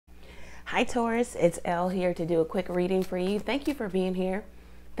Hi Taurus, it's Elle here to do a quick reading for you. Thank you for being here.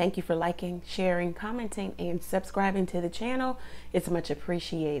 Thank you for liking, sharing, commenting, and subscribing to the channel. It's much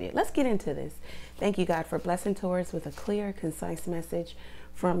appreciated. Let's get into this. Thank you, God, for blessing Taurus with a clear, concise message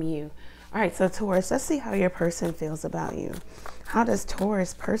from you. All right, so Taurus, let's see how your person feels about you. How does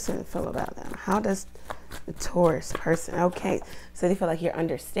Taurus person feel about them? How does the Taurus person? Okay, so they feel like you're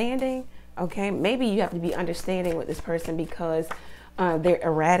understanding. Okay, maybe you have to be understanding with this person because they're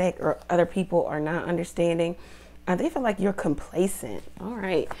erratic or other people are not understanding. They feel like you're complacent. All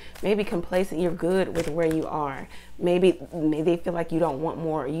right, maybe complacent. You're good with where you are. Maybe they feel like you don't want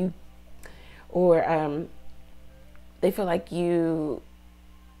more. They feel like you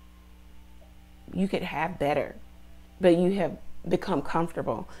could have better, but you have become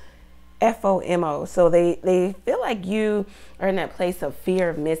comfortable. FOMO. So they feel like you are in that place of fear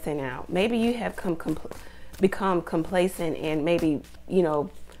of missing out. Maybe you have become complacent and maybe, you know,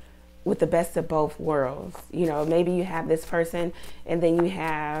 with the best of both worlds. You know, maybe you have this person and then you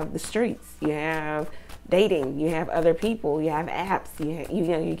have the streets, you have dating, you have other people, you have apps,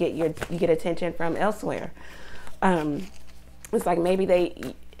 you get attention from elsewhere. It's like maybe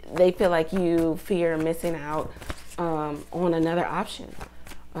they feel like you fear missing out on another option.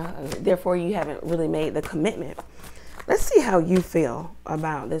 Therefore, you haven't really made the commitment. Let's see how you feel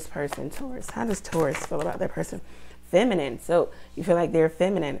about this person, Taurus. How does Taurus feel about that person? Feminine. So you feel like they're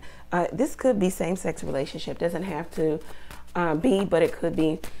feminine. This could be same-sex relationship. Doesn't have to be, but it could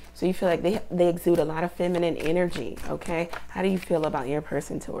be. So you feel like they exude a lot of feminine energy. Okay. How do you feel about your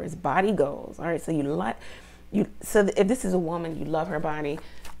person, Taurus? Body goals. All right. So so if this is a woman, you love her body.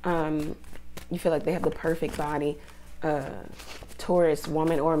 You feel like they have the perfect body. Taurus,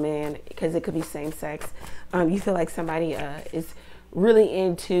 woman or man, because it could be same sex. You feel like somebody is really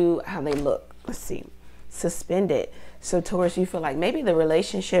into how they look. Let's see. Suspended. So Taurus, you feel like maybe the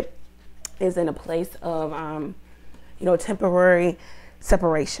relationship is in a place of you know, temporary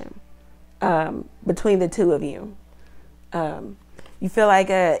separation between the two of you. You feel like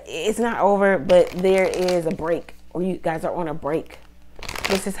it's not over, but there is a break, or you guys are on a break.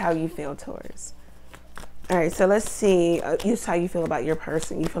 This is how you feel, Taurus. All right, so let's see. This is how you feel about your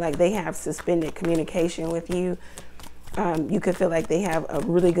person. You feel like they have suspended communication with you. You could feel like they have a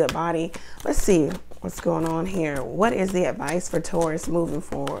really good body. Let's see what's going on here. What is the advice for Taurus moving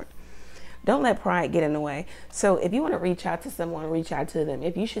forward? Don't let pride get in the way. So if you want to reach out to someone, reach out to them.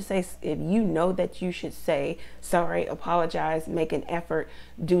 If you know that you should say sorry, apologize, make an effort,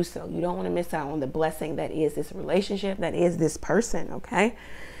 do so. You don't want to miss out on the blessing that is this relationship, that is this person, okay?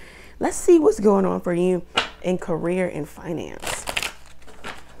 Let's see what's going on for you in career and finance.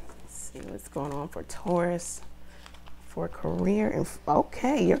 Let's see what's going on for Taurus for career and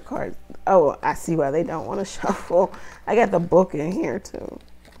okay, your card. Oh, I see why they don't want to shuffle. I got the book in here too.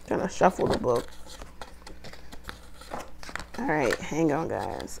 Gonna shuffle the book. All right, hang on,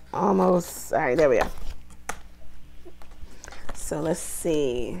 guys. Almost. All right, there we go. So let's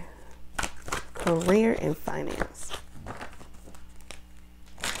see. Career and finance.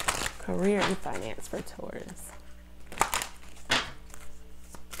 Career and finance for Taurus.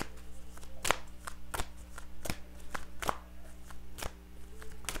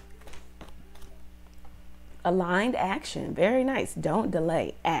 Aligned action. Very nice. Don't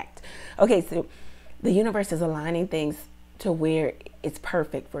delay. Act. Okay, so the universe is aligning things to where it's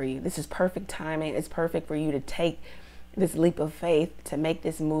perfect for you. This is perfect timing. It's perfect for you to take this leap of faith, to make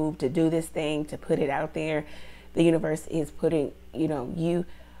this move, to do this thing, to put it out there. The universe is putting, you know, you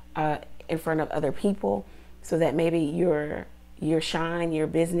in front of other people so that maybe your shine, your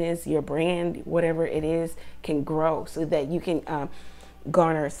business, your brand, whatever it is, can grow so that you can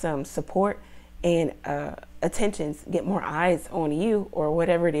garner some support and attentions, get more eyes on you or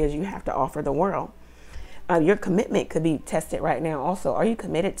whatever it is you have to offer the world. Your commitment could be tested right now also. Are you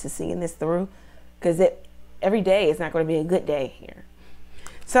committed to seeing this through? Because every day is not going to be a good day here.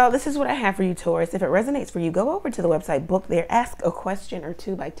 So this is what I have for you, Taurus. If it resonates for you, go over to the website, book there, ask a question or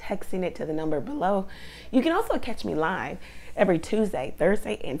two by texting it to the number below. You can also catch me live every Tuesday,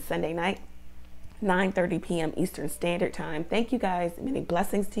 Thursday, and Sunday night, 9:30 p.m. Eastern Standard Time. Thank you guys. Many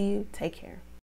blessings to you. Take care.